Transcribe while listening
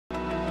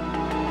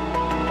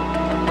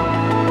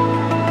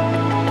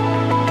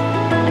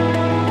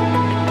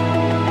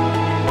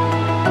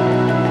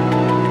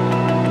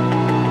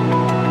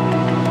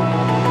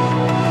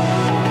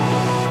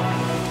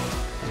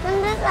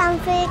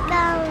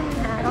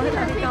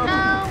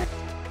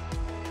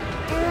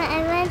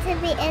to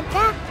be a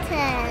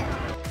doctor.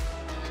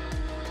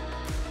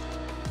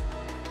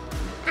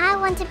 I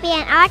want to be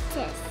an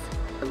artist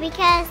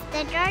because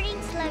the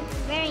drawings look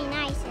very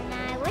nice and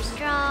I wish to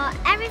draw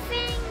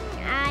everything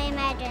I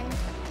imagined.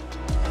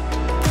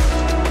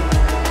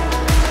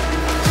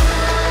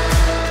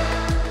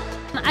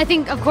 I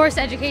think, of course,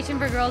 education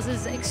for girls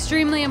is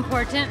extremely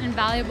important and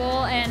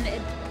valuable, and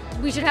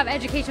we should have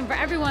education for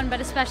everyone, but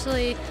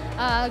especially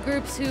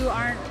groups who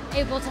aren't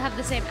able to have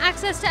the same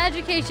access to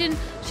education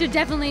should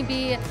definitely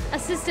be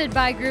assisted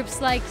by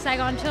groups like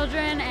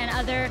saigonchildren and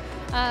other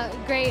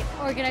great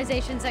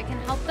organizations that can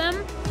help them.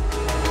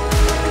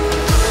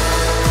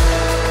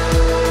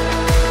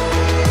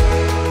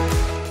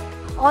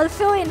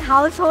 Also in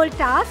household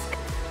tasks,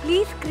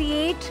 please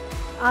create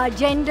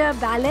gender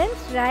balance,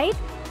 right?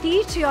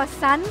 Teach your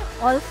son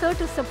also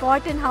to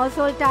support in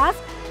household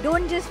tasks.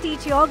 Don't just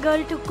teach your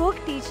girl to cook,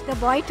 teach the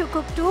boy to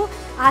cook too.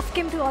 Ask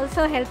him to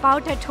also help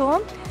out at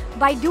home.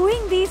 By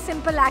doing these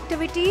simple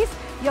activities,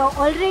 you're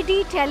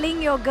already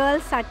telling your girl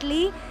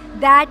subtly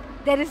that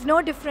there is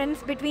no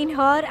difference between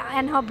her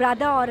and her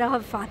brother or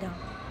her father.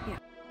 Yeah.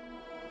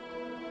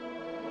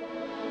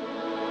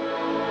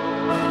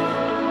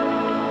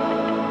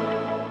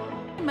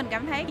 Mình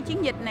cảm thấy cái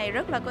chiến dịch này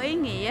rất là có ý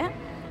nghĩa.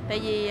 Tại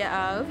vì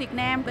ở Việt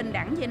Nam bình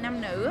đẳng về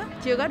nam nữ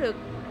chưa có được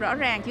rõ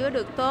ràng, chưa có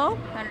được tốt.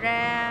 Thành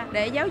ra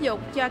để giáo dục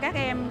cho các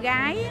em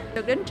gái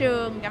được đến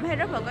trường cảm thấy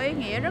rất là có ý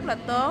nghĩa, rất là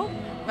tốt.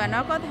 Và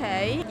nó có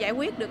thể giải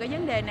quyết được cái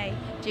vấn đề này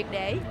triệt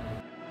để.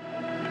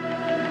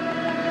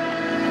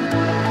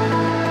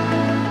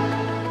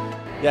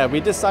 Yeah,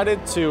 we decided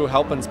to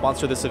help and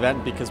sponsor this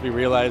event because we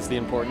realized the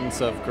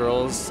importance of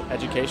girls'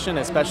 education,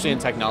 especially in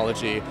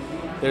technology.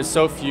 There's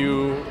so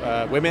few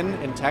women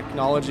in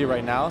technology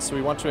right now, so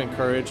we want to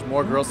encourage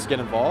more girls to get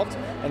involved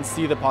and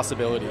see the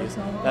possibilities.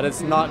 That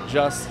it's not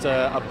just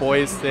a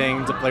boys'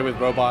 thing to play with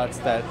robots,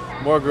 that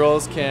more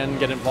girls can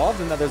get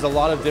involved, and that there's a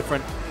lot of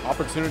different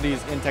opportunities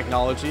in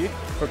technology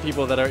for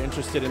people that are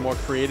interested in more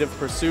creative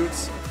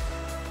pursuits.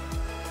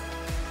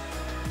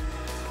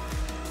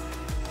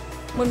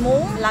 Mình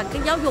muốn là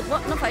cái giáo dục đó,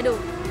 nó phải được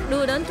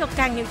đưa đến cho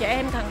càng nhiều trẻ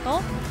em càng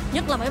tốt,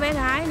 nhất là mấy bé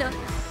gái nữa.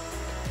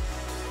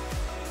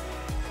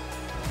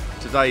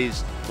 Today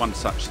is one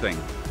such thing,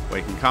 where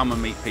you can come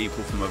and meet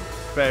people from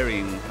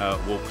varying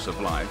walks of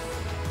life,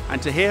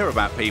 and to hear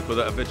about people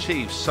that have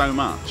achieved so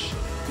much,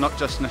 not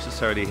just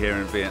necessarily here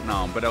in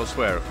Vietnam, but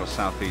elsewhere across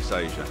Southeast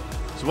Asia.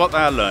 So what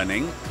they're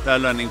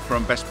learning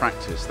from best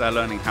practice. They're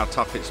learning how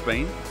tough it's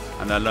been,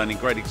 and they're learning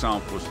great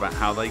examples about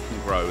how they can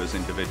grow as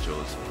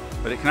individuals.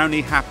 But it can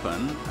only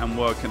happen and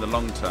work in the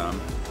long term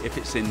if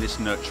it's in this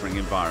nurturing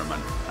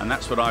environment. And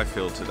that's what I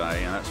feel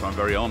today, and that's why I'm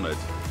very honoured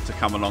to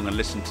come along and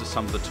listen to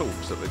some of the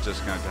talks that we're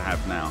just going to have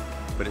now.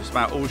 But it's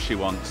about all she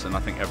wants, and I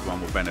think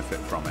everyone will benefit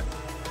from it.